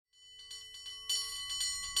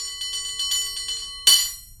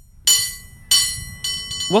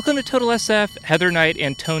Welcome to Total SF, Heather Knight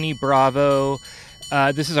and Tony Bravo.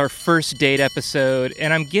 This is our first date episode,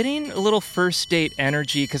 and I'm getting a little first date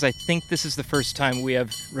energy because I think this is the first time we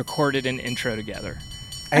have recorded an intro together.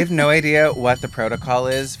 I have no idea what the protocol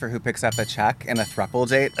is for who picks up a check in a throuple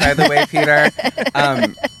date, by the way, Peter.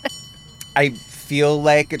 I feel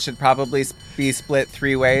like it should probably be split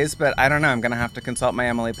 3 ways, but I don't know. I'm going to have to consult my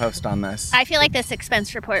Emily Post on this. I feel like this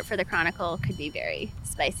expense report for the Chronicle could be very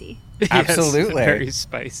spicy. Absolutely. Yes, very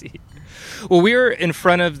spicy. Well, we're in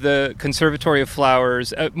front of the Conservatory of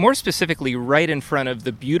Flowers, more specifically right in front of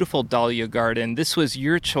the beautiful dahlia garden. This was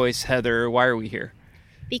your choice, Heather. Why are we here?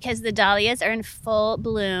 Because the dahlias are in full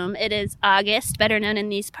bloom. It is August, better known in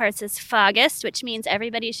these parts as Fogust, which means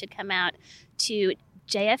everybody should come out to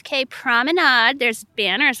JFK Promenade. There's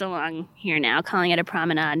banners along here now calling it a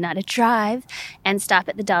promenade, not a drive, and stop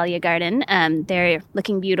at the Dahlia Garden. They're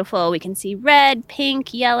looking beautiful. We can see red,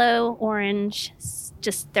 pink, yellow, orange.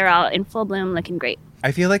 They're all in full bloom, looking great.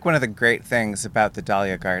 I feel like one of the great things about the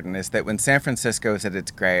Dahlia Garden is that when San Francisco is at its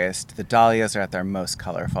grayest, the dahlias are at their most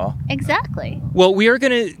colorful. Exactly. Well, we are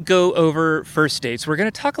going to go over first dates. We're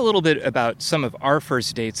going to talk a little bit about some of our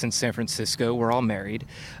first dates in San Francisco. We're all married.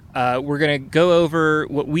 We're going to go over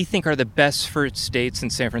what we think are the best first dates in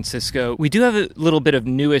San Francisco. We do have a little bit of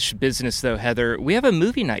newish business, though, Heather. We have a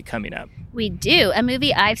movie night coming up. We do. A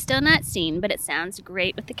movie I've still not seen, but it sounds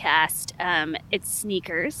great with the cast. It's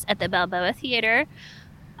Sneakers at the Balboa Theater,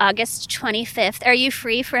 August 25th. Are you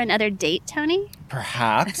free for another date, Tony?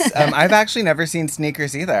 Perhaps. I've actually never seen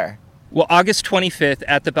Sneakers either. Well, August 25th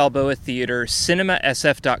at the Balboa Theater,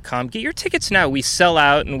 cinemasf.com. Get your tickets now. We sell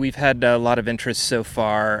out, and we've had a lot of interest so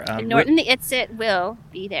far. Norton the Itsit will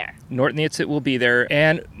be there. Norton the Itsit will be there.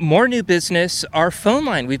 And more new business, our phone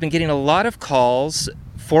line. We've been getting a lot of calls.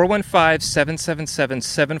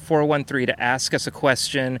 415-777-7413 to ask us a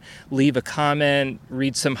question, leave a comment,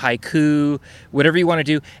 read some haiku, whatever you want to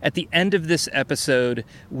do. At the end of this episode,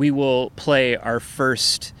 we will play our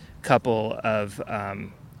first couple of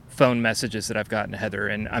phone messages that I've gotten to Heather,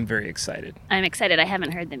 and I'm very excited. I'm excited. I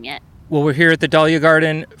haven't heard them yet. Well, we're here at the Dahlia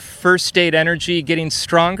Garden. First date energy getting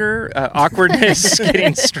stronger. Awkwardness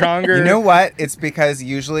getting stronger. You know what? It's because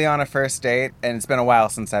usually on a first date, and it's been a while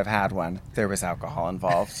since I've had one, there was alcohol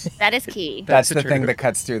involved. That is key. That's the thing that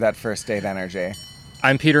cuts through that first date energy.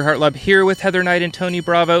 I'm Peter Hartlaub here with Heather Knight and Tony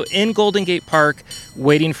Bravo in Golden Gate Park,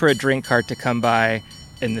 waiting for a drink cart to come by,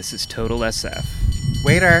 and this is Total SF.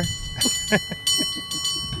 Waiter.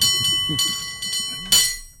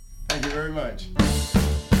 Thank you very much.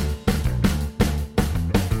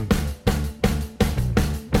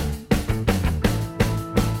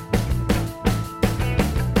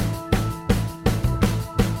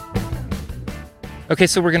 Okay,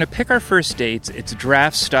 so we're going to pick our first dates. It's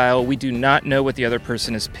draft style. We do not know what the other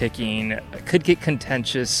person is picking. It could get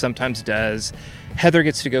contentious, sometimes does. Heather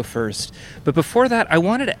gets to go first. But before that, I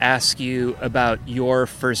wanted to ask you about your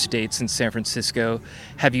first dates in San Francisco.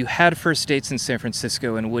 Have you had first dates in San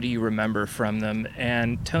Francisco, and what do you remember from them?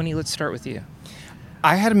 And Tony, let's start with you.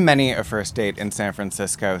 I had many a first date in San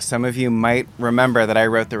Francisco. Some of you might remember that I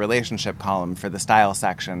wrote the relationship column for the style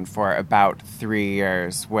section for about 3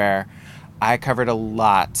 years, where I covered a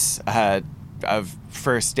lot of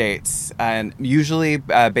first dates, and usually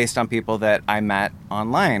based on people that I met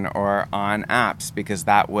online or on apps, because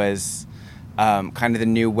that was kind of the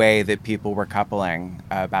new way that people were coupling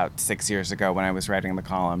about 6 years ago when I was writing the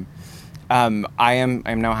column. I'm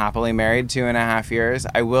now happily married 2.5 years.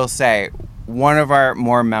 I will say one of our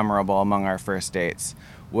more memorable among our first dates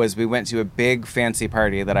was we went to a big fancy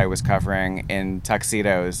party that I was covering in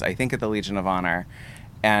tuxedos, I think at the Legion of Honor.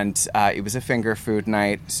 And it was a finger food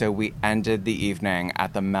night, so we ended the evening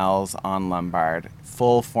at the Mel's on Lombard,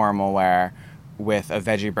 full formal wear with a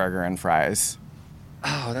veggie burger and fries.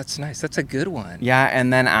 Oh, that's nice. That's a good one. Yeah,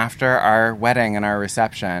 and then after our wedding and our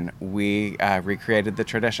reception, we recreated the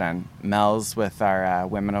tradition, Mel's with our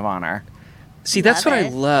women of honor. See, that's what I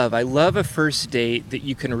love. I love a first date that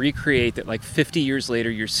you can recreate that, like, 50 years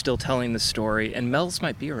later, you're still telling the story, and Mel's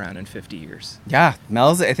might be around in 50 years. Yeah,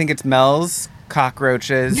 Mel's, I think it's Mel's,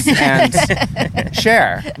 cockroaches, and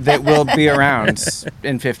Cher that will be around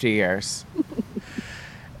in 50 years.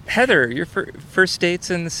 Heather, your first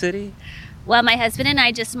dates in the city? Well, my husband and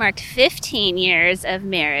I just marked 15 years of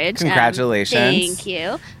marriage. Congratulations. Thank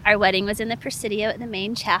you. Our wedding was in the Presidio at the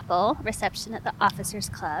main chapel, reception at the Officers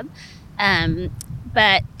Club.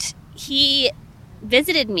 But he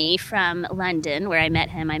visited me from London, where I met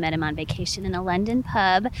him. I met him on vacation in a London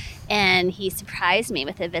pub, and he surprised me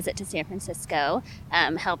with a visit to San Francisco,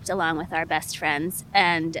 helped along with our best friends.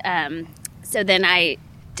 And so then I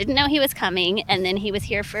didn't know he was coming, and then he was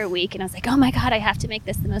here for a week, and I was like, oh my God, I have to make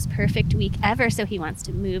this the most perfect week ever. So he wants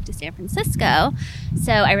to move to San Francisco.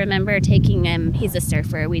 So I remember taking him, he's a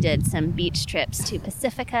surfer, we did some beach trips to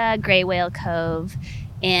Pacifica, Gray Whale Cove,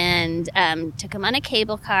 and took him on a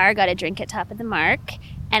cable car, got a drink at Top of the Mark,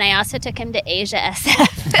 and I also took him to Asia SF.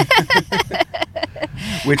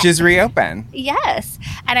 Which is reopened. Yes.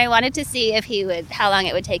 And I wanted to see if how long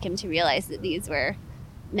it would take him to realize that these were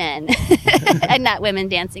men and not women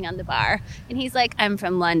dancing on the bar. And he's like, I'm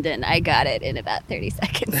from London. I got it in about 30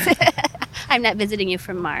 seconds. I'm not visiting you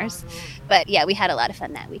from Mars. But yeah, we had a lot of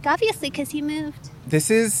fun that week, obviously, because he moved. This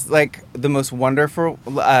is like the most wonderful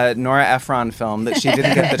Nora Ephron film that she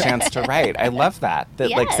didn't get the chance to write. I love that.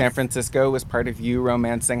 That like San Francisco was part of you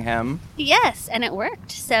romancing him. Yes, and it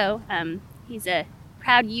worked. So he's a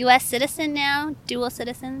proud U.S. citizen now, dual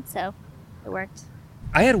citizen, so it worked.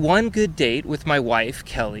 I had one good date with my wife,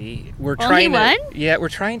 Kelly. Only one? Yeah, we're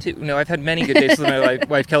trying to. No, I've had many good dates with my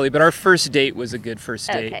wife, Kelly, but our first date was a good first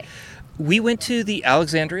date. Okay. We went to the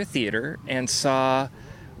Alexandria Theater and saw,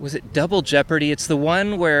 was it Double Jeopardy? It's the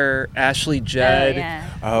one where Ashley Judd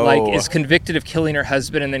is convicted of killing her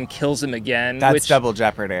husband and then kills him again. That's Double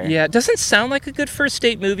Jeopardy. Yeah, it doesn't sound like a good first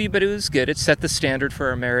date movie, but it was good. It set the standard for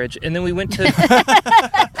our marriage. And then we went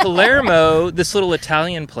to Palermo, this little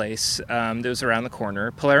Italian place that was around the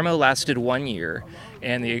corner. Palermo lasted 1 year,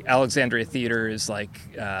 and the Alexandria Theater is like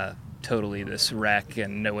totally this wreck,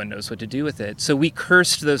 and no one knows what to do with it. So we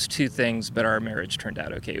cursed those two things, but our marriage turned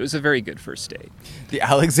out okay. It was a very good first date. The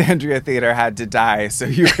Alexandria Theater had to die so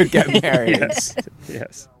you could get married.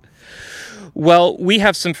 Yes. Well, we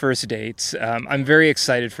have some first dates. I'm very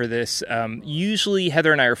excited for this. Usually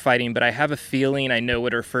Heather and I are fighting, but I have a feeling I know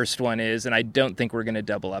what her first one is, and I don't think we're going to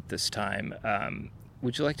double up this time.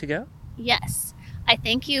 Would you like to go? Yes. I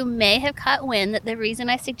think you may have caught wind that the reason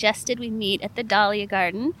I suggested we meet at the Dahlia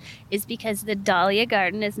Garden is because the Dahlia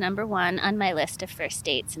Garden is number one on my list of first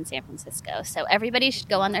dates in San Francisco. So everybody should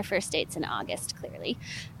go on their first dates in August, clearly.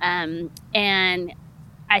 And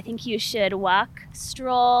I think you should walk,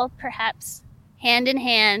 stroll, perhaps hand in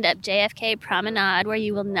hand up JFK Promenade, where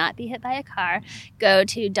you will not be hit by a car. Go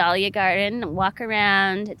to Dahlia Garden, walk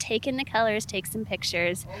around, take in the colors, take some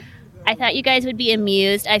pictures. I thought you guys would be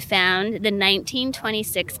amused. I found the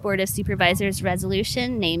 1926 Board of Supervisors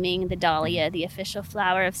resolution naming the dahlia the official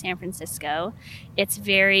flower of San Francisco. It's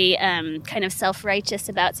very kind of self-righteous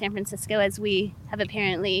about San Francisco, as we have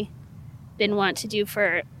apparently been wont to do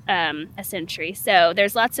for a century. So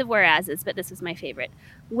there's lots of whereases, but this was my favorite.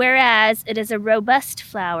 Whereas it is a robust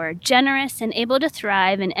flower, generous and able to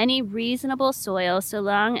thrive in any reasonable soil so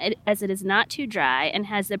long as it is not too dry, and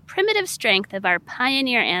has the primitive strength of our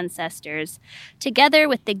pioneer ancestors, together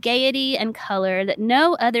with the gaiety and color that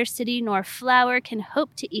no other city nor flower can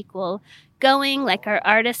hope to equal, going, like our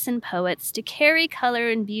artists and poets, to carry color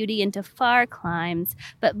and beauty into far climes,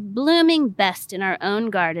 but blooming best in our own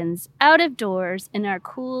gardens, out of doors, in our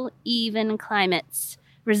cool, even climates.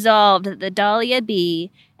 Resolved that the dahlia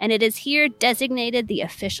be, and it is here designated the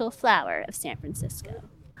official flower of San Francisco.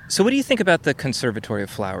 So what do you think about the Conservatory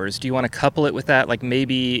of Flowers? Do you want to couple it with that? Like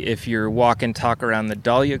maybe if your walk and talk around the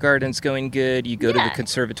Dahlia Garden's going good, you go to the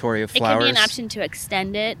Conservatory of Flowers? It can be an option to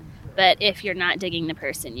extend it, but if you're not digging the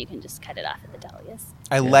person, you can just cut it off at the dahlias.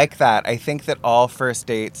 I like that. I think that all first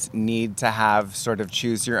dates need to have sort of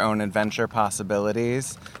choose your own adventure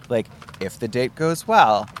possibilities. Like, if the date goes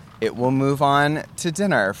well, it will move on to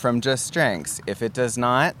dinner from just drinks. If it does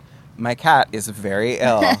not, my cat is very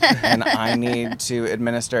ill and I need to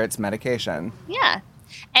administer its medication. Yeah.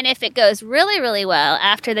 And if it goes really, really well,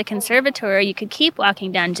 after the conservatory, you could keep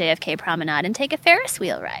walking down JFK Promenade and take a Ferris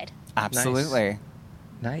wheel ride. Absolutely.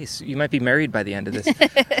 Nice. You might be married by the end of this.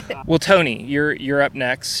 Well, Tony, you're up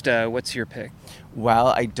next. What's your pick? Well,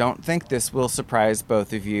 I don't think this will surprise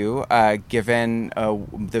both of you, given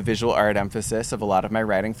the visual art emphasis of a lot of my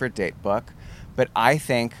writing for Date Book. But I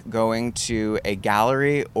think going to a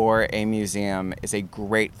gallery or a museum is a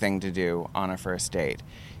great thing to do on a first date.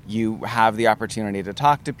 You have the opportunity to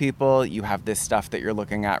talk to people. You have this stuff that you're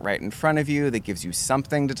looking at right in front of you that gives you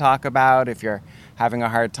something to talk about if you're having a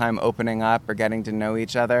hard time opening up or getting to know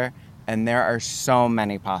each other. And there are so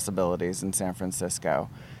many possibilities in San Francisco.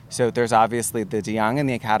 So there's obviously the de Young and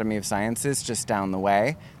the Academy of Sciences just down the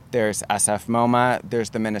way. There's SF MoMA. There's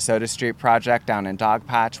the Minnesota Street Project down in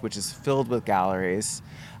Dogpatch, which is filled with galleries.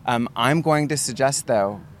 I'm going to suggest,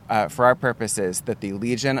 though, for our purposes, that the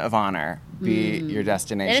Legion of Honor be your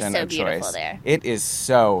destination of choice. It is so beautiful there. It is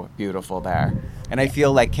so beautiful there. And I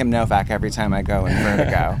feel like Kim Novak every time I go in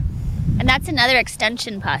Vertigo. And that's another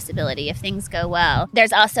extension possibility if things go well.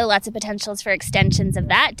 There's also lots of potentials for extensions of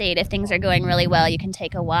that date. If things are going really well, you can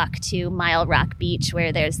take a walk to Mile Rock Beach,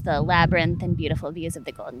 where there's the labyrinth and beautiful views of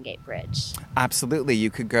the Golden Gate Bridge. Absolutely.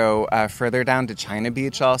 You could go further down to China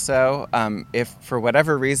Beach also. If for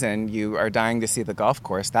whatever reason you are dying to see the golf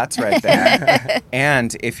course, that's right there.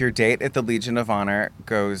 And if your date at the Legion of Honor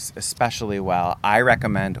goes especially well, I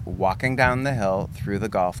recommend walking down the hill through the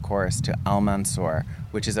golf course to Al Mansour,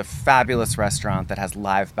 which is a fabulous restaurant that has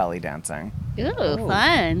live belly dancing. Ooh,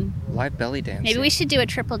 fun. Live belly dancing. Maybe we should do a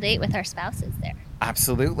triple date with our spouses there.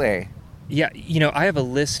 Absolutely. Yeah, I have a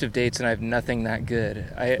list of dates and I have nothing that good.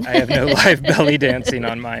 I have no live belly dancing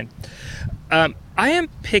on mine. I am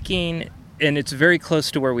picking, and it's very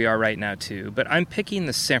close to where we are right now too, but I'm picking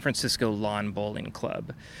the San Francisco Lawn Bowling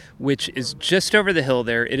Club, which is just over the hill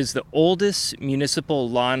there. It is the oldest municipal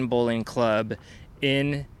lawn bowling club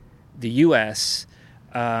in the U.S.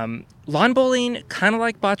 Lawn bowling, kind of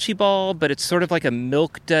like bocce ball, but it's sort of like a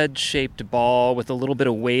milk dud shaped ball with a little bit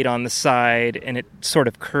of weight on the side, and it sort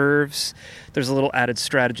of curves. There's a little added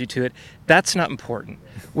strategy to it. That's not important.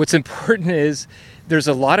 What's important is there's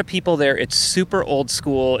a lot of people there. It's super old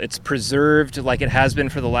school. It's preserved like it has been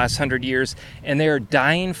for the last 100 years, and they are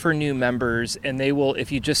dying for new members, and they will,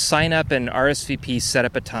 if you just sign up and RSVP, set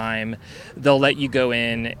up a time, they'll let you go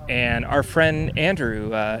in. And our friend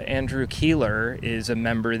Andrew Keeler is a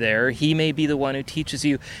member there. He may be the one who teaches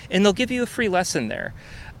you, and they'll give you a free lesson there.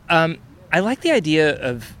 I like the idea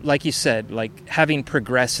of, like you said, like having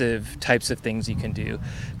progressive types of things you can do.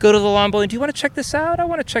 Go to the lawn bowling. Do you want to check this out? I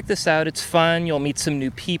want to check this out. It's fun. You'll meet some new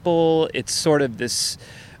people. It's sort of this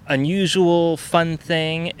unusual, fun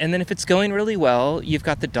thing. And then if it's going really well, you've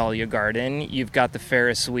got the Dahlia Garden. You've got the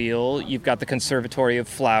Ferris wheel. You've got the Conservatory of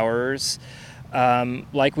Flowers.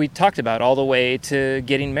 Like we talked about, all the way to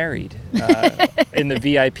getting married in the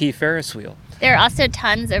VIP Ferris wheel. There are also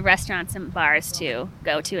tons of restaurants and bars to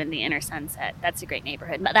go to in the Inner Sunset. That's a great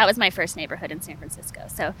neighborhood. That was my first neighborhood in San Francisco.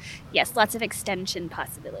 So, yes, lots of extension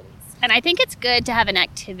possibilities. And I think it's good to have an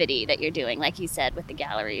activity that you're doing, like you said, with the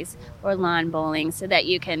galleries or lawn bowling, so that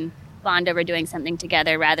you can bond over doing something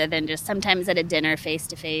together rather than just sometimes at a dinner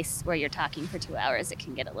face-to-face where you're talking for 2 hours. It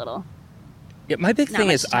can get a little... Yeah, my big thing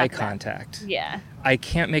is eye about. contact. Yeah. I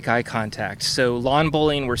can't make eye contact. So lawn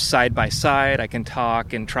bowling, we're side by side. I can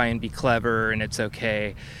talk and try and be clever, and it's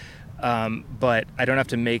okay. But I don't have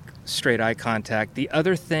to make straight eye contact. The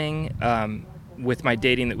other thing with my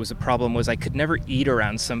dating that was a problem was I could never eat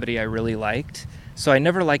around somebody I really liked. So I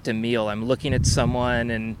never liked a meal. I'm looking at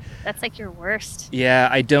someone and... That's like your worst. Yeah,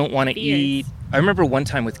 I don't want to eat. Fears. I remember one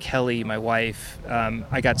time with Kelly, my wife,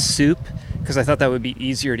 I got soup because I thought that would be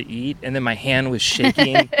easier to eat. And then my hand was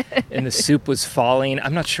shaking and the soup was falling.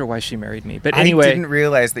 I'm not sure why she married me. But anyway. I didn't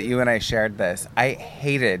realize that you and I shared this. I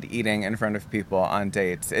hated eating in front of people on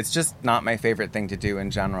dates. It's just not my favorite thing to do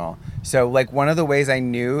in general. So, like, one of the ways I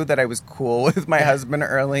knew that I was cool with my husband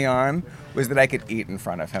early on was that I could eat in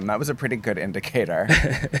front of him. That was a pretty good indicator.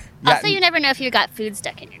 Also, you never know if you got food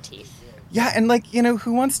stuck in your teeth. Yeah, and, like,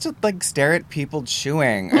 who wants to, like, stare at people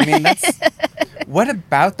chewing? I mean, that's... What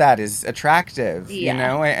about that is attractive?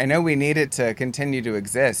 Yeah. I know we need it to continue to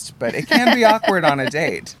exist, but it can be awkward on a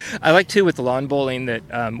date. I like, too, with lawn bowling that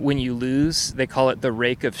when you lose, they call it the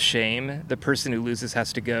rake of shame. The person who loses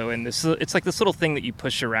has to go. And it's like this little thing that you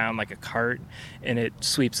push around like a cart, and it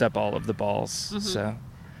sweeps up all of the balls. Mm-hmm. So,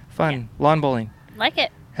 fun. Yeah. Lawn bowling. Like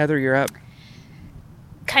it. Heather, you're up.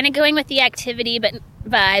 Kind of going with the activity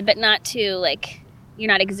vibe, but not too, like... You're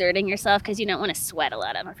not exerting yourself because you don't want to sweat a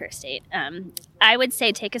lot on a first date. I would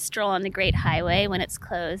say take a stroll on the Great Highway when it's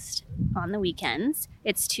closed on the weekends.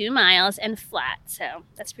 It's 2 miles and flat, so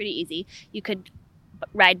that's pretty easy. You could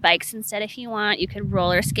ride bikes instead if you want. You could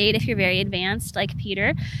roller skate if you're very advanced like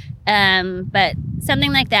Peter. But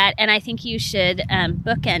something like that. And I think you should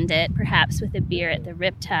bookend it perhaps with a beer at the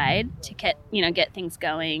Riptide to get things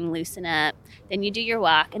going, loosen up. Then you do your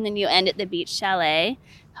walk, and then you end at the beach chalet.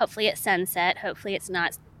 Hopefully it's sunset. Hopefully it's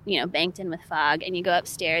not, banked in with fog. And you go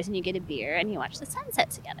upstairs and you get a beer and you watch the sunset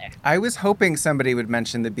together. I was hoping somebody would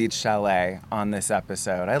mention the beach chalet on this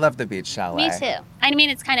episode. I love the beach chalet. Me too. I mean,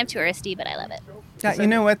 it's kind of touristy, but I love it. Yeah, you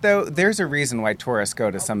know what, though? There's a reason why tourists go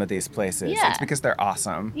to some of these places. Yeah. It's because they're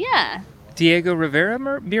awesome. Yeah. Diego Rivera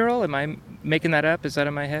mural? Am I making that up? Is that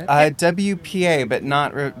in my head? WPA, but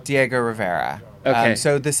not Diego Rivera. Okay.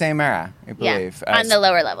 So the same era, I believe. Yeah, on the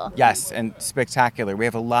lower level. Yes, and spectacular. We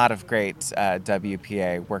have a lot of great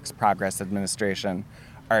WPA, Works Progress Administration,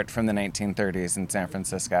 art from the 1930s in San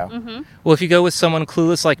Francisco. Mm-hmm. Well, if you go with someone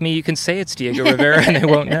clueless like me, you can say it's Diego Rivera and they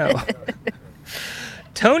won't know.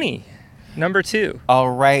 Tony, Number 2.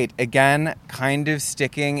 All right. Again, kind of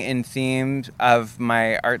sticking in theme of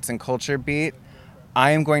my arts and culture beat,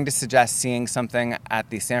 I am going to suggest seeing something at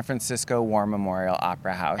the San Francisco War Memorial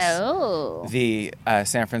Opera House. Oh. The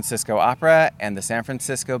San Francisco Opera and the San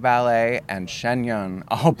Francisco Ballet and Shen Yun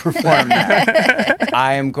all perform there.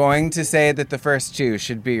 I am going to say that the first 2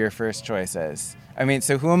 should be your first choices. I mean,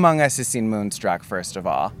 so who among us has seen Moonstruck, first of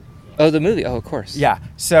all? Oh, the movie. Oh, of course. Yeah.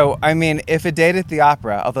 So, I mean, if A Date at the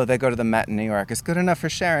Opera, although they go to the Met in New York, is good enough for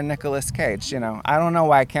Cher and Nicolas Cage, I don't know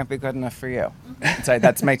why it can't be good enough for you. Sorry,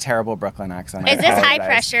 that's my terrible Brooklyn accent. Is this high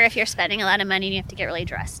pressure if you're spending a lot of money and you have to get really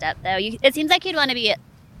dressed up, though? It seems like you'd want to be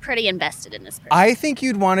pretty invested in this person. I think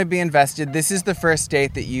you'd want to be invested. This is the first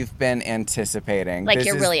date that you've been anticipating. Like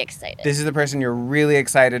you're really excited. This is the person you're really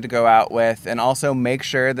excited to go out with, and also make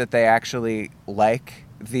sure that they actually like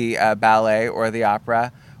the ballet or the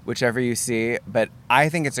opera, whichever you see. But I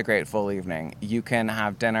think it's a great full evening. You can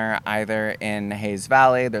have dinner either in Hayes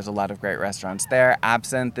Valley. There's a lot of great restaurants there.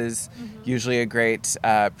 Absinthe is usually a great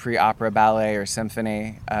pre-opera ballet or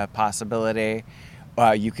symphony possibility.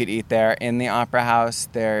 You could eat there in the Opera House.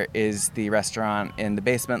 There is the restaurant in the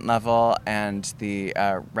basement level and the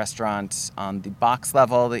restaurant on the box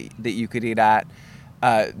level that you could eat at.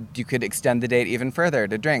 You could extend the date even further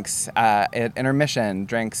to drinks at intermission,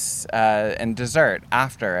 drinks and dessert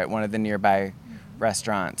after at one of the nearby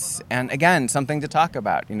restaurants. And again, something to talk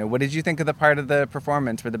about. What did you think of the part of the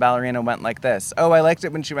performance where the ballerina went like this? Oh, I liked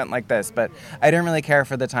it when she went like this, but I didn't really care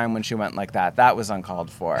for the time when she went like that. That was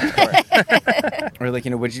uncalled for. Or like,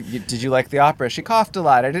 did you like the opera? She coughed a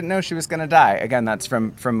lot. I didn't know she was going to die. Again, that's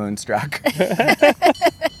from Moonstruck.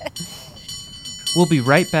 We'll be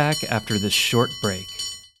right back after this short break.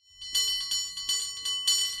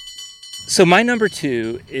 So my number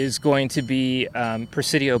 2 is going to be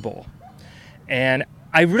Presidio Bowl. And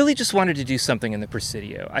I really just wanted to do something in the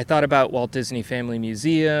Presidio. I thought about Walt Disney Family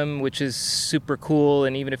Museum, which is super cool.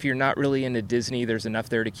 And even if you're not really into Disney, there's enough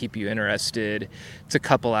there to keep you interested. It's a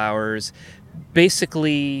couple hours.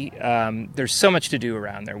 Basically, there's so much to do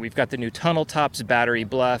around there. We've got the new Tunnel Tops, Battery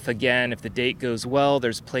Bluff. Again, if the date goes well,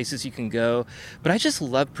 there's places you can go. But I just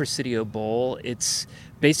love Presidio Bowl. It's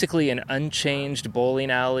basically an unchanged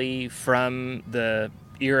bowling alley from the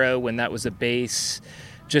era when that was a base.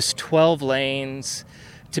 Just 12 lanes.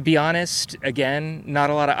 To be honest, again, not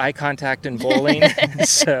a lot of eye contact in bowling.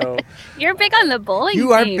 So you're big on the bowling.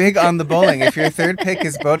 You are big on the bowling. If your third pick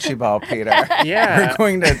is bocce ball, Peter, yeah,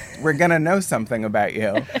 we're gonna know something about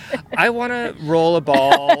you. I want to roll a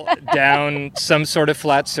ball down some sort of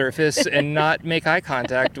flat surface and not make eye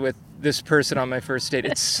contact with this person on my first date.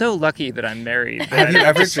 It's so lucky that I'm married. Have you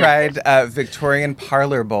ever tried Victorian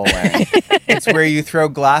parlor bowling? It's where you throw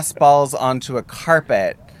glass balls onto a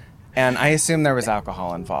carpet, and I assume there was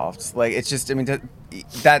alcohol involved. Like, it's just,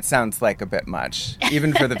 that sounds like a bit much,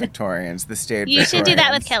 even for the Victorians, the staid You Victorians. should do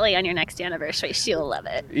that with Kelly on your next anniversary. She'll love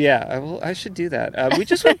it. Yeah, I should do that. We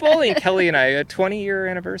just went bowling, Kelly and I, a 20-year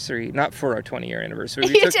anniversary. Not for our 20-year anniversary.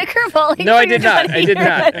 You took her bowling. No, I did not. I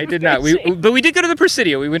did not. But we did go to the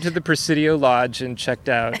Presidio. We went to the Presidio Lodge and checked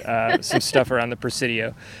out some stuff around the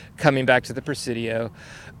Presidio. Coming back to the Presidio.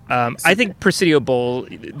 I think Presidio Bowl,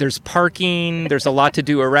 there's parking, there's a lot to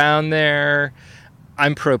do around there.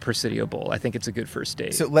 I'm pro Presidio Bowl. I think it's a good first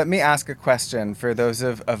date. So let me ask a question for those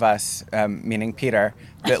of us, meaning Peter,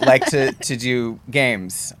 that like to do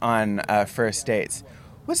games on first dates.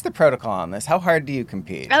 What's the protocol on this? How hard do you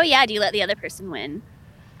compete? Oh, yeah. Do you let the other person win?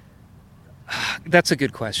 That's a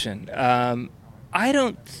good question. I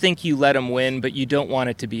don't think you let them win, but you don't want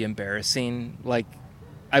it to be embarrassing. Like,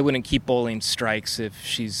 I wouldn't keep bowling strikes if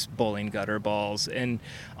she's bowling gutter balls. And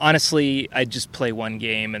honestly, I'd just play one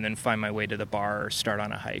game and then find my way to the bar or start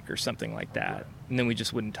on a hike or something like that. And then we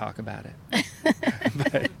just wouldn't talk about it.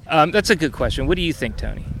 But that's a good question. What do you think,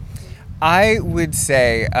 Tony? I would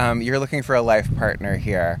say you're looking for a life partner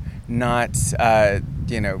here, not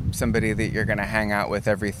somebody that you're going to hang out with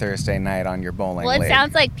every Thursday night on your bowling league. Well, it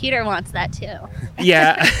sounds like Peter wants that too.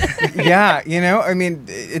 Yeah. Yeah,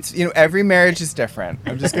 it's every marriage is different.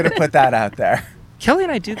 I'm just going to put that out there. Kelly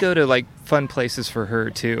and I do go to like fun places for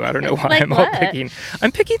her too. I don't know why Like I'm all what? picking.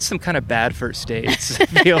 I'm picking some kind of bad first dates. I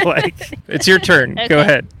feel like it's your turn. Okay. Go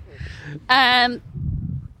ahead.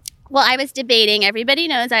 Well, I was debating. Everybody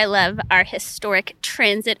knows I love our historic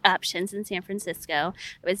transit options in San Francisco.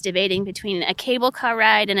 I was debating between a cable car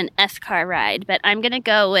ride and an F car ride, but I'm going to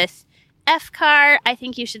go with F car. I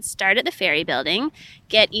think you should start at the ferry building,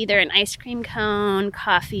 get either an ice cream cone,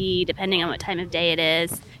 coffee, depending on what time of day it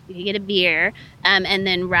is. You can get a beer, and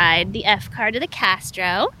then ride the F car to the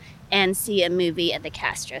Castro and see a movie at the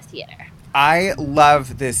Castro Theater. I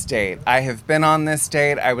love this date. I have been on this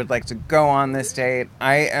date. I would like to go on this date.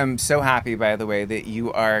 I am so happy, by the way, that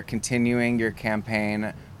you are continuing your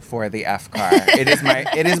campaign for the F car. It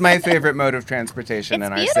is my favorite mode of transportation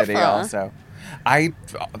in our city also. I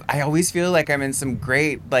always feel like I'm in some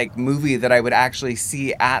great movie that I would actually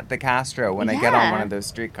see at the Castro when I get on one of those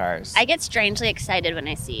streetcars. I get strangely excited when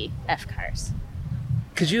I see F cars.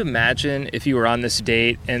 Could you imagine if you were on this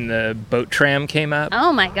date and the boat tram came up?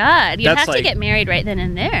 Oh my God. You'd have to get married right then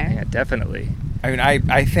and there. Yeah, definitely. I mean,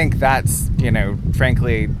 I think that's,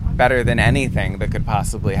 frankly, better than anything that could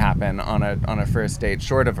possibly happen on a first date,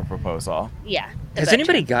 short of a proposal. Yeah. Has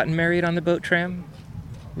anybody gotten married on the boat tram?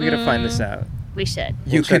 We got to find this out. We should.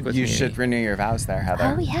 You should renew your vows there,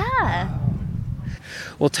 Heather. Oh, yeah.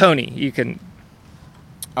 Well, Tony, you can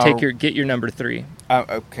get your number 3.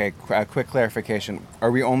 Okay, quick clarification. Are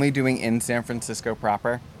we only doing in San Francisco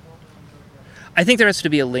proper? I think there has to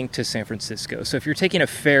be a link to San Francisco. So if you're taking a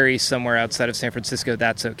ferry somewhere outside of San Francisco,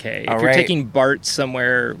 that's okay. If you're taking BART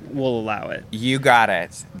somewhere, we'll allow it. You got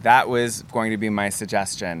it. That was going to be my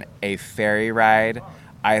suggestion. A ferry ride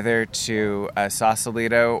either to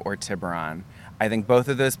Sausalito or Tiburon. I think both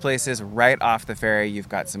of those places, right off the ferry, you've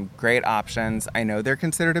got some great options. I know they're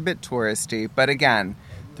considered a bit touristy, but again,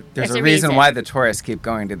 there's a reason why the tourists keep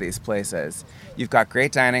going to these places. You've got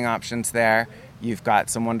great dining options there. You've got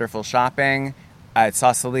some wonderful shopping. At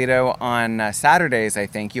Sausalito on Saturdays, I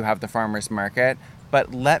think, you have the farmers market.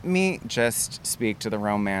 But let me just speak to the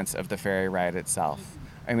romance of the ferry ride itself.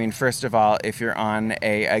 I mean, first of all, if you're on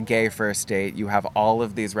a gay first date, you have all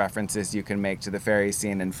of these references you can make to the ferry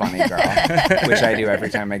scene in Funny Girl, which I do every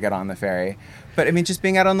time I get on the ferry. But, I mean, just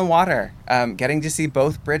being out on the water, getting to see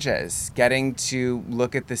both bridges, getting to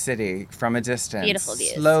look at the city from a distance. Beautiful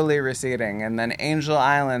views. Slowly receding, and then Angel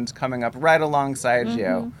Island coming up right alongside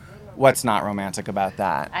you. What's not romantic about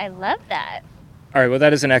that? I love that. All right, well,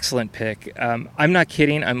 that is an excellent pick. I'm not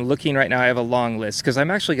kidding. I'm looking right now. I have a long list because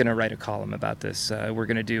I'm actually going to write a column about this. We're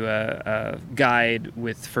going to do a guide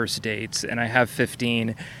with first dates, and I have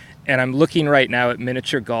 15. And I'm looking right now at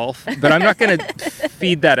miniature golf, but I'm not going to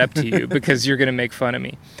feed that up to you because you're going to make fun of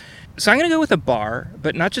me. So I'm going to go with a bar,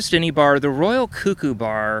 but not just any bar. The Royal Cuckoo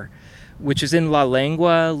Bar, which is in La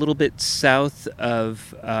Lengua, a little bit south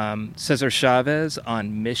of Cesar Chavez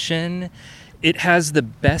on Mission. It has the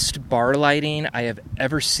best bar lighting I have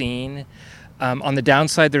ever seen. On the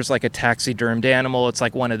downside, there's like a taxidermed animal. It's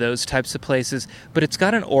like one of those types of places. But it's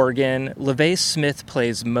got an organ. LeVay Smith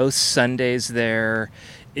plays most Sundays there.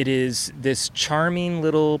 It is this charming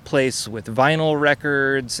little place with vinyl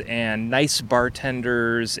records and nice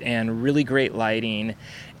bartenders and really great lighting.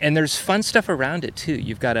 And there's fun stuff around it, too.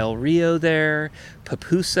 You've got El Rio there,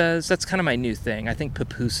 pupusas. That's kind of my new thing. I think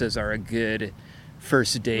pupusas are a good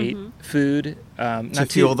first date food. To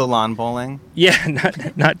fuel the lawn bowling? Yeah,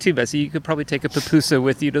 not too bad. So you could probably take a pupusa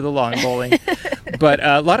with you to the lawn bowling. But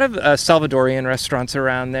a lot of Salvadorian restaurants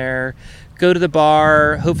around there. Go to the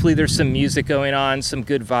bar. Hopefully there's some music going on, some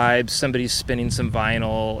good vibes. Somebody's spinning some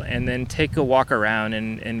vinyl. And then take a walk around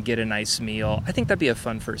and get a nice meal. I think that'd be a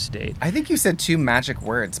fun first date. I think you said 2 magic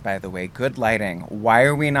words, by the way. Good lighting. Why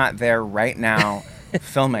are we not there right now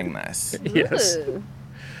filming this? Yes. Ooh.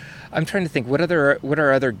 I'm trying to think, what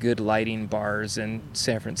are other good lighting bars in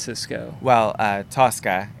San Francisco? Well,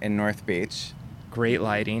 Tosca in North Beach. Great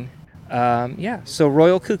lighting. So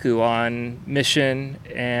Royal Cuckoo on Mission,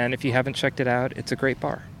 and if you haven't checked it out, it's a great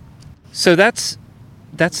bar. So that's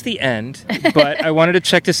the end, but I wanted to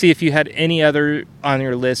check to see if you had any other on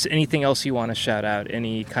your list, anything else you want to shout out,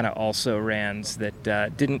 any kind of also-rans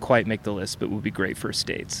that didn't quite make the list but would be great first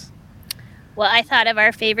dates. Well, I thought of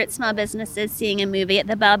our favorite small businesses seeing a movie at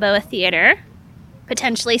the Balboa Theater,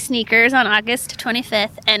 potentially Sneakers on August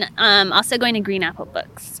 25th, and also going to Green Apple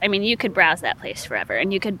Books. I mean, you could browse that place forever,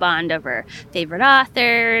 and you could bond over favorite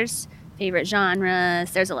authors, favorite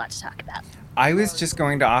genres. There's a lot to talk about. I was just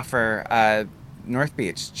going to offer North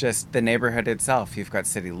Beach, just the neighborhood itself. You've got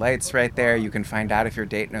city lights right there. You can find out if your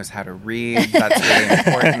date knows how to read. That's really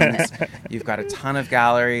important. You've got a ton of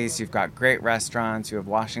galleries. You've got great restaurants. You have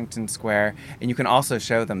Washington Square. And you can also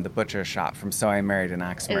show them the butcher shop from So I Married an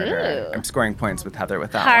Axe Murderer. Ooh. I'm scoring points with Heather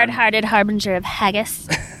with that Hard-hearted harbinger of haggis.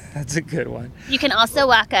 That's a good one. You can also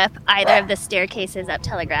walk up either of the staircases up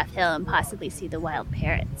Telegraph Hill and possibly see the wild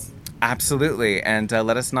parrots. Absolutely. And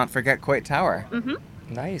let us not forget Coit Tower. Mm-hmm.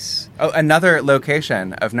 Nice. Oh, another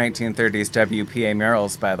location of 1930s WPA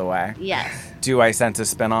murals, by the way. Yes. Do I sense a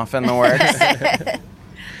spinoff in the works?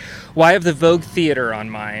 Well, I have the Vogue Theater on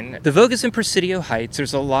mine. The Vogue is in Presidio Heights.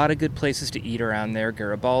 There's a lot of good places to eat around there.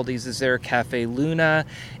 Garibaldi's is there, Cafe Luna.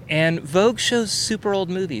 And Vogue shows super old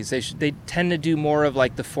movies. They tend to do more of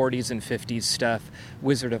like the 40s and 50s stuff.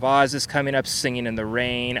 Wizard of Oz is coming up, Singing in the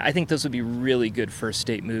Rain. I think those would be really good first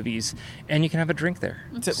date movies. And you can have a drink there.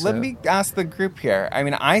 So let me ask the group here. I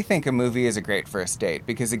mean, I think a movie is a great first date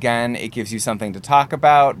because, again, it gives you something to talk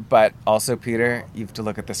about. But also, Peter, you have to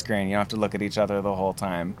look at the screen. You don't have to look at each other the whole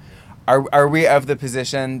time. Are we of the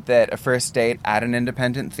position that a first date at an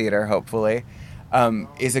independent theater, hopefully,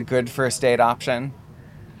 is a good first date option?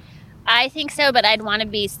 I think so, but I'd want to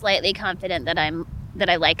be slightly confident that I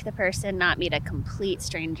like the person, not meet a complete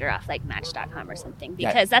stranger off like Match.com or something,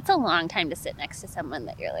 because that's a long time to sit next to someone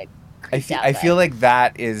that you're like creeped out by. I feel like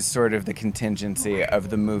that is sort of the contingency of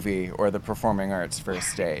the movie or the performing arts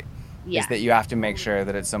first date. Yeah. Is that you have to make sure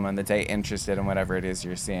that it's someone that's A, interested in whatever it is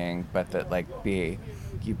you're seeing, but that like B,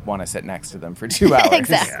 you want to sit next to them for 2 hours.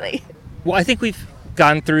 Exactly. Yeah. Well, I think we've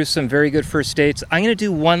gone through some very good first dates. I'm going to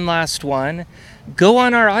do one last one. Go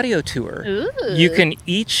on our audio tour. Ooh. You can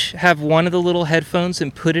each have one of the little headphones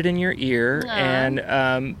and put it in your ear. Aww.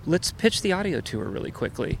 And let's pitch the audio tour really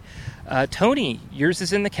quickly. Tony, yours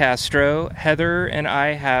is in the Castro. Heather and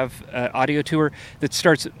I have an audio tour that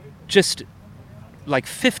starts just like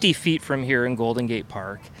 50 feet from here in Golden Gate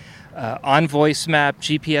Park. On voice map,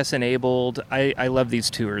 GPS enabled. I love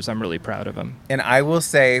these tours. I'm really proud of them. And I will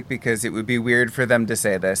say, because it would be weird for them to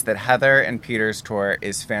say this, that Heather and Peter's tour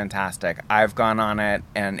is fantastic. I've gone on it,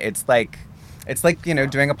 and it's like,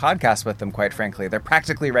 doing a podcast with them, quite frankly. They're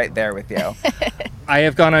practically right there with you. I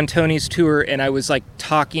have gone on Tony's tour, and I was like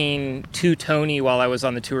talking to Tony while I was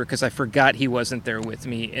on the tour because I forgot he wasn't there with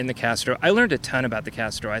me in the Castro. I learned a ton about the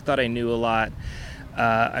Castro. I thought I knew a lot.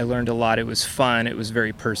 I learned a lot. It was fun. It was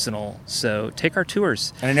very personal. So take our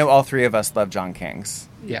tours. And I know all three of us love John King's.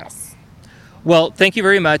 Yes. Well, thank you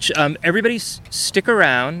very much. Everybody stick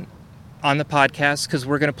around on the podcast because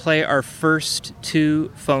we're going to play our first 2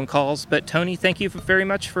 phone calls. But Tony, thank you very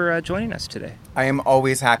much for joining us today. I am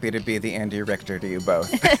always happy to be the Andy Richter to you both.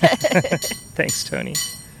 Thanks, Tony.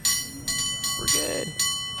 We're good.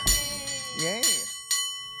 Yay.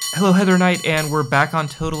 Hello, Heather Knight, and we're back on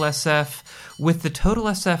Total SF with the Total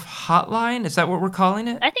SF hotline. Is that what we're calling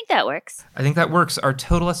it? I think that works. I think that works. Our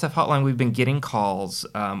Total SF hotline, we've been getting calls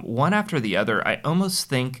one after the other. I almost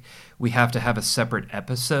think we have to have a separate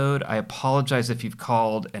episode. I apologize if you've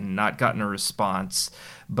called and not gotten a response,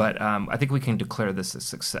 but I think we can declare this a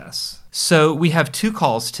success. So we have 2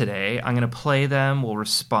 calls today. I'm going to play them. We'll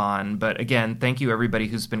respond. But again, thank you everybody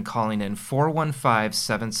who's been calling in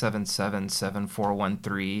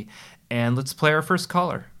 415-777-7413. And let's play our first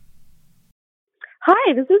caller.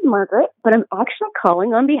 Hi, this is Margaret, but I'm actually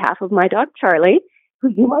calling on behalf of my dog, Charlie,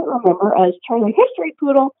 who you might remember as Charlie History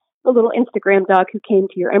Poodle, the little Instagram dog who came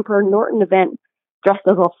to your Emperor Norton event dressed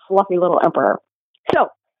as a fluffy little emperor. So,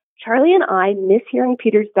 Charlie and I miss hearing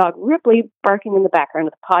Peter's dog, Ripley, barking in the background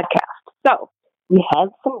of the podcast. So, we have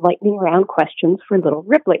some lightning round questions for little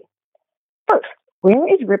Ripley. First, where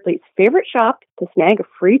is Ripley's favorite shop to snag a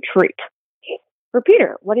free treat? For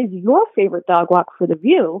Peter, what is your favorite dog walk for the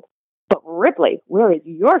view? But Ripley, where is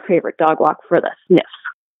your favorite dog walk for the sniff?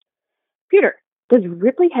 Peter, does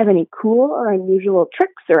Ripley have any cool or unusual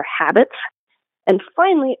tricks or habits? And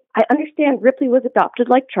finally, I understand Ripley was adopted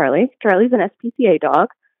like Charlie. Charlie's an SPCA dog.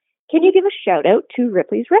 Can you give a shout out to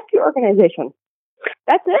Ripley's rescue organization?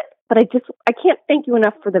 That's it. But I can't thank you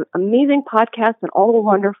enough for the amazing podcast and all the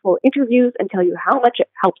wonderful interviews and tell you how much it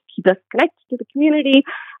helps keep us connected to the community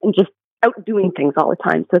and just out doing things all the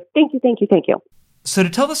time. So thank you, thank you, thank you. So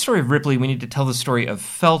to tell the story of Ripley, we need to tell the story of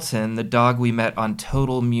Felton, the dog we met on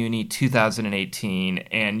Total Muni 2018.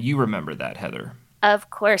 And you remember that, Heather.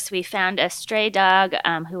 Of course, we found a stray dog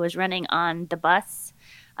who was running on the bus.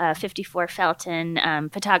 54 Felton.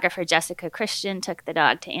 Photographer Jessica Christian took the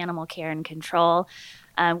dog to Animal Care and Control.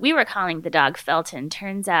 We were calling the dog Felton.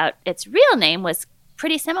 Turns out its real name was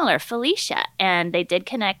pretty similar, Felicia. And they did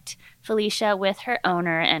connect Felicia with her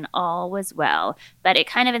owner and all was well. But it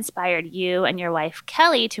kind of inspired you and your wife,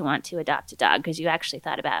 Kelly, to want to adopt a dog because you actually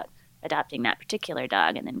thought about adopting that particular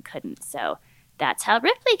dog and then couldn't. So that's how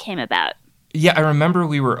Ripley came about. Yeah, I remember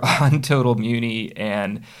we were on Total Muni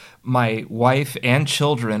and my wife and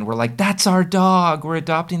children were like, that's our dog. We're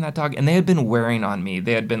adopting that dog. And they had been wearing on me.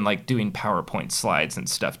 They had been like doing PowerPoint slides and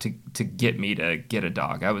stuff to get me to get a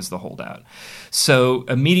dog. I was the holdout. So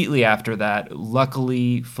immediately after that,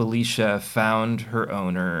 luckily Felicia found her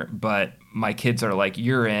owner, but my kids are like,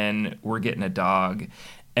 you're in, we're getting a dog.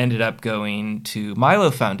 ended up going to Milo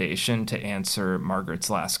Foundation to answer Margaret's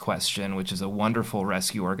last question, which is a wonderful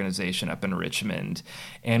rescue organization up in Richmond.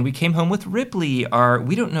 And we came home with Ripley.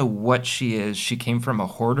 We don't know what she is. She came from a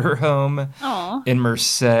hoarder home in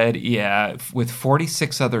Merced, with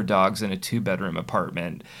 46 other dogs in a 2-bedroom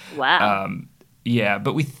apartment. Wow.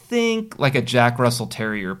 But we think like a Jack Russell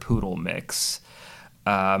Terrier Poodle mix.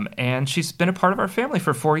 And she's been a part of our family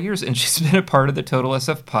for 4 years, and she's been a part of the Total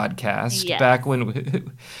SF podcast back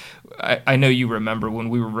when I know you remember when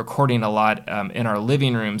we were recording a lot in our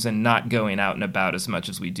living rooms and not going out and about as much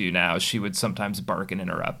as we do now. She would sometimes bark and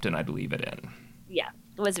interrupt, and I'd leave it in. Yeah,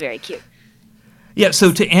 it was very cute. Yeah,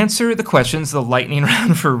 so to answer the questions, the lightning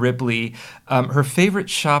round for Ripley, her favorite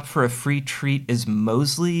shop for a free treat is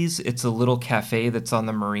Mosley's. It's a little cafe that's on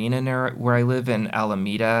the marina where I live in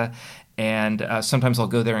Alameda. And sometimes I'll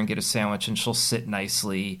go there and get a sandwich, and she'll sit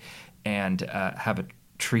nicely and have a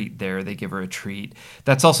treat there. They give her a treat.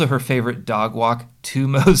 That's also her favorite dog walk to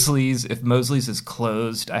Mosley's. If Mosley's is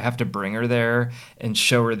closed, I have to bring her there and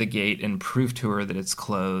show her the gate and prove to her that it's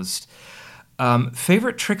closed.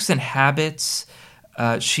 Favorite tricks and habits.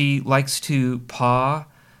 She likes to paw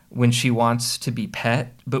when she wants to be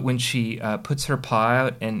pet, but when she puts her paw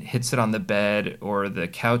out and hits it on the bed or the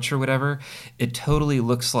couch or whatever, it totally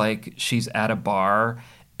looks like she's at a bar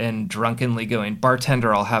and drunkenly going,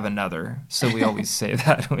 "Bartender, I'll have another." So we always say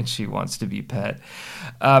that when she wants to be pet.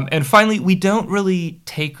 And finally, we don't really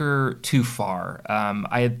take her too far.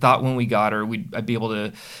 I had thought when we got her, I'd be able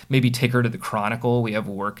to maybe take her to the Chronicle. We have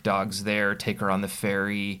work dogs there, take her on the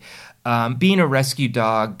ferry. Being a rescue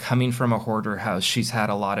dog, coming from a hoarder house, she's had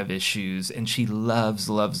a lot of issues, and she loves,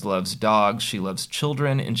 loves, loves dogs. She loves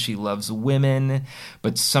children, and she loves women,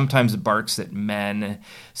 but sometimes barks at men.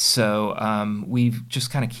 So we just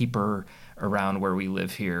kind of keep her around where we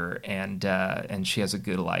live here, and she has a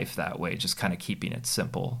good life that way, just kind of keeping it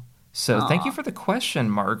simple. So Thank you for the question,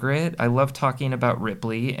 Margaret. I love talking about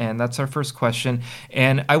Ripley, and that's our first question.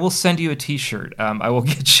 And I will send you a T-shirt. I will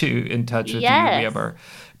get you in touch with you. We have our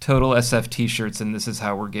Total SF T-shirts, and this is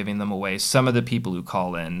how we're giving them away. Some of the people who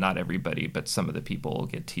call in, not everybody, but some of the people will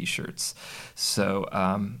get T-shirts. So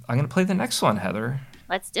I'm going to play the next one, Heather.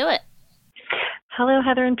 Let's do it. Hello,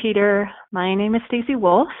 Heather and Peter. My name is Stacey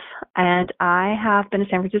Wolf, and I have been a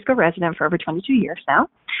San Francisco resident for over 22 years now.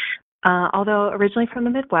 Although originally from the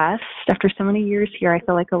Midwest, after so many years here, I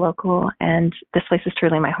feel like a local, and this place is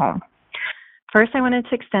truly my home. First, I wanted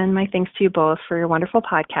to extend my thanks to you both for your wonderful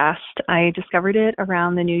podcast. I discovered it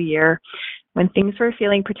around the new year when things were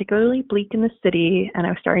feeling particularly bleak in the city, and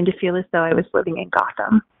I was starting to feel as though I was living in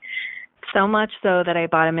Gotham. So much so that I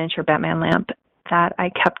bought a miniature Batman lamp that I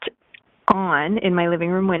kept on in my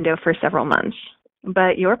living room window for several months.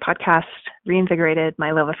 But your podcast reinvigorated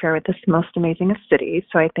my love affair with this most amazing of cities,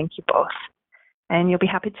 so I thank you both. And you'll be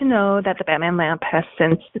happy to know that the Batman lamp has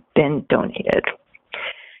since been donated.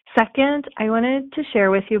 Second, I wanted to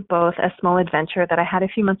share with you both a small adventure that I had a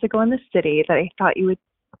few months ago in the city that I thought you would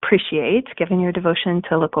appreciate, given your devotion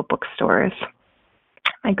to local bookstores.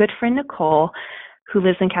 My good friend Nicole, who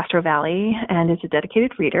lives in Castro Valley and is a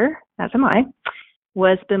dedicated reader, as am I,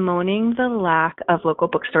 was bemoaning the lack of local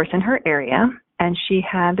bookstores in her area, and she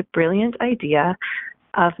had the brilliant idea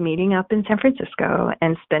of meeting up in San Francisco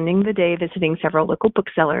and spending the day visiting several local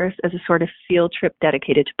booksellers as a sort of field trip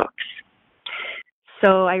dedicated to books.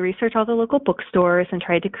 So I researched all the local bookstores and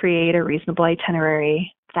tried to create a reasonable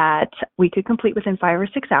itinerary that we could complete within 5 or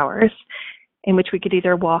 6 hours, in which we could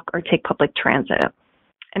either walk or take public transit.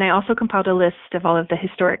 And I also compiled a list of all of the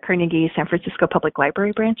historic Carnegie San Francisco Public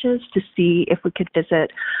Library branches to see if we could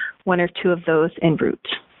visit 1 or 2 of those en route.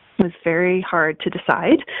 It was very hard to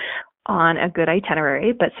decide on a good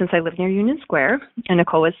itinerary, but since I live near Union Square and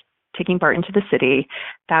Nicole was taking BART into the city,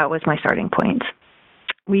 that was my starting point.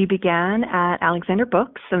 We began at Alexander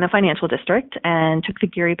Books in the Financial District and took the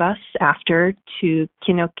Geary bus after to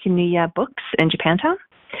Kinokuniya Books in Japantown.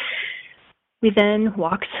 We then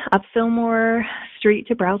walked up Fillmore Street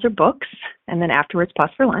to Browser Books, and then afterwards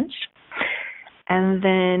paused for lunch. And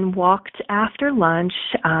then walked after lunch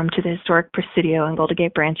to the historic Presidio and Golden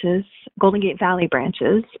Gate Valley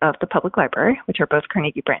branches of the Public Library, which are both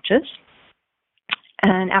Carnegie branches.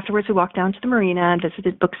 And afterwards, we walked down to the marina and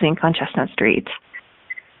visited Books Inc. on Chestnut Street.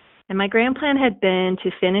 And my grand plan had been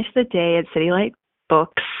to finish the day at City Light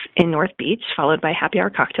Books in North Beach, followed by happy hour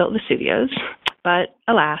cocktail at the studios. But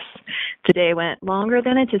alas, the day went longer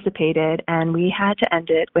than anticipated, and we had to end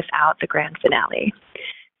it without the grand finale.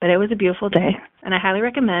 But it was a beautiful day, and I highly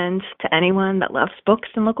recommend to anyone that loves books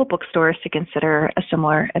and local bookstores to consider a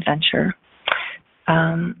similar adventure.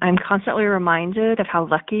 I'm constantly reminded of how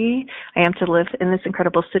lucky I am to live in this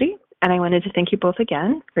incredible city, And I wanted to thank you both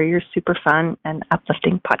again for your super fun and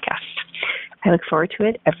uplifting podcast. I look forward to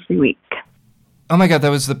it every week. Oh my God, that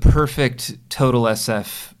was the perfect Total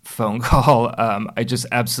SF phone call. I just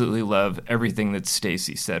absolutely love everything that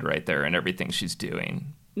Stacey said right there and everything she's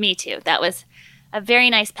doing. Me too. That was a very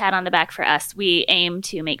nice pat on the back for us. We aim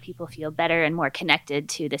to make people feel better and more connected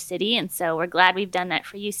to the city, and so we're glad we've done that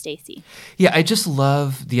for you, Stacey. Yeah, I just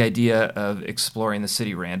love the idea of exploring the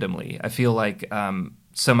city randomly. I feel like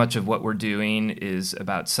so much of what we're doing is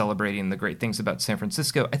about celebrating the great things about San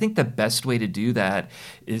Francisco. I think the best way to do that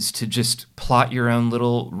is to just plot your own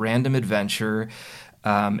little random adventure.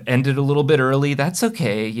 End it a little bit early. That's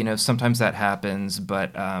okay. You know, sometimes that happens,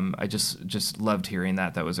 but I just loved hearing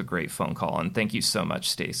that. That was a great phone call. And thank you so much,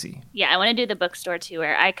 Stacey. Yeah, I want to do the bookstore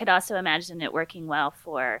tour. I could also imagine it working well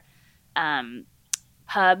for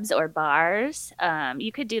pubs or bars.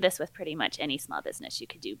 You could do this with pretty much any small business. You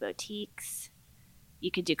could do boutiques. You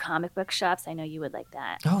could do comic book shops. I know you would like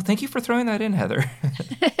that. Oh, thank you for throwing that in, Heather.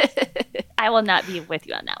 I will not be with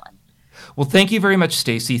you on that one. Well, thank you very much,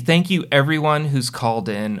 Stacey. Thank you, everyone who's called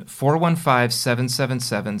in.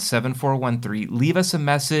 415-777-7413. Leave us a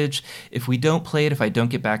message. If we don't play it, if I don't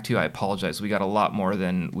get back to you, I apologize. We got a lot more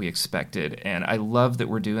than we expected. And I love that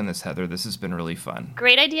we're doing this, Heather. This has been really fun.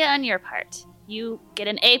 Great idea on your part. You get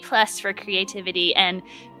an A+ for creativity and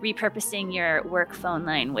repurposing your work phone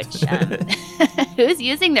line, which who's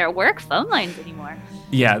using their work phone lines anymore?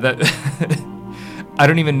 Yeah, that... I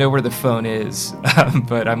don't even know where the phone is,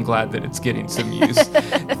 but I'm glad that it's getting some use.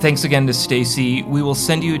 Thanks again to Stacey. We will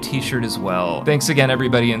send you a t-shirt as well. Thanks again,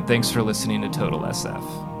 everybody, and thanks for listening to Total SF.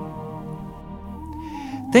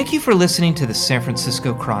 Thank you for listening to the San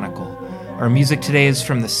Francisco Chronicle. Our music today is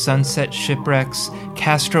from the Sunset Shipwrecks,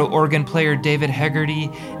 Castro organ player David Hegarty,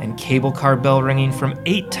 and cable car bell ringing from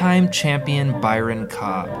 8-time champion Byron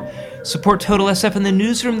Cobb. Support Total SF in the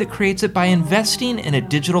newsroom that creates it by investing in a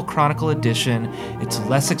digital Chronicle edition. It's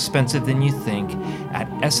less expensive than you think at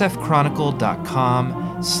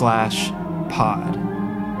sfchronicle.com/pod.